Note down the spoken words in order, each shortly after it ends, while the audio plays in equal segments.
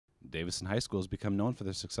Davison High School has become known for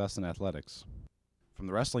their success in athletics. From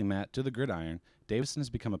the wrestling mat to the gridiron, Davison has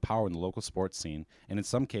become a power in the local sports scene, and in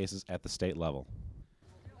some cases at the state level.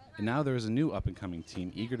 And now there is a new up-and-coming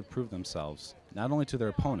team eager to prove themselves, not only to their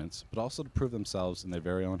opponents, but also to prove themselves in their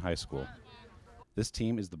very own high school. This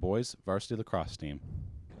team is the boys' varsity lacrosse team.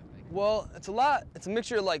 Well, it's a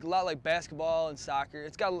mixture of a lot like basketball and soccer.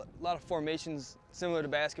 It's got a lot of formations similar to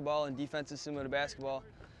basketball and defenses similar to basketball.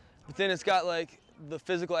 But then it's got the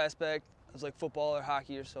physical aspect of football or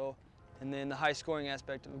hockey or so, and then the high scoring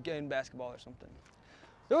aspect of getting basketball or something.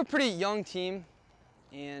 They're a pretty young team,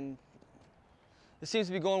 and it seems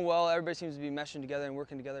to be going well. Everybody seems to be meshing together and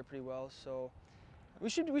working together pretty well. So we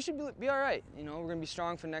should be all right. You know, we're going to be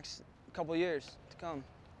strong for the next couple of years to come.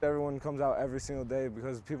 Everyone comes out every single day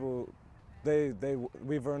because people,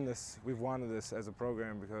 we've earned this, we've wanted this as a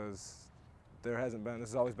program because this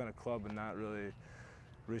has always been a club and not really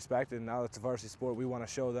respected. Now it's a varsity sport, we want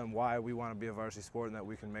to show them why we want to be a varsity sport and that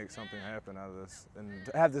we can make something happen out of this. And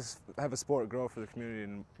to have a sport grow for the community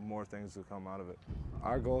and more things will come out of it.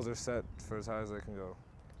 Our goals are set for as high as they can go.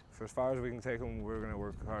 For as far as we can take them, we're going to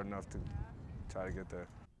work hard enough to try to get there.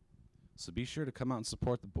 So be sure to come out and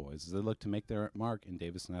support the boys as they look to make their mark in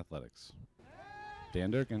Davison athletics.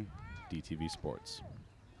 Dan Durkin, DTV Sports.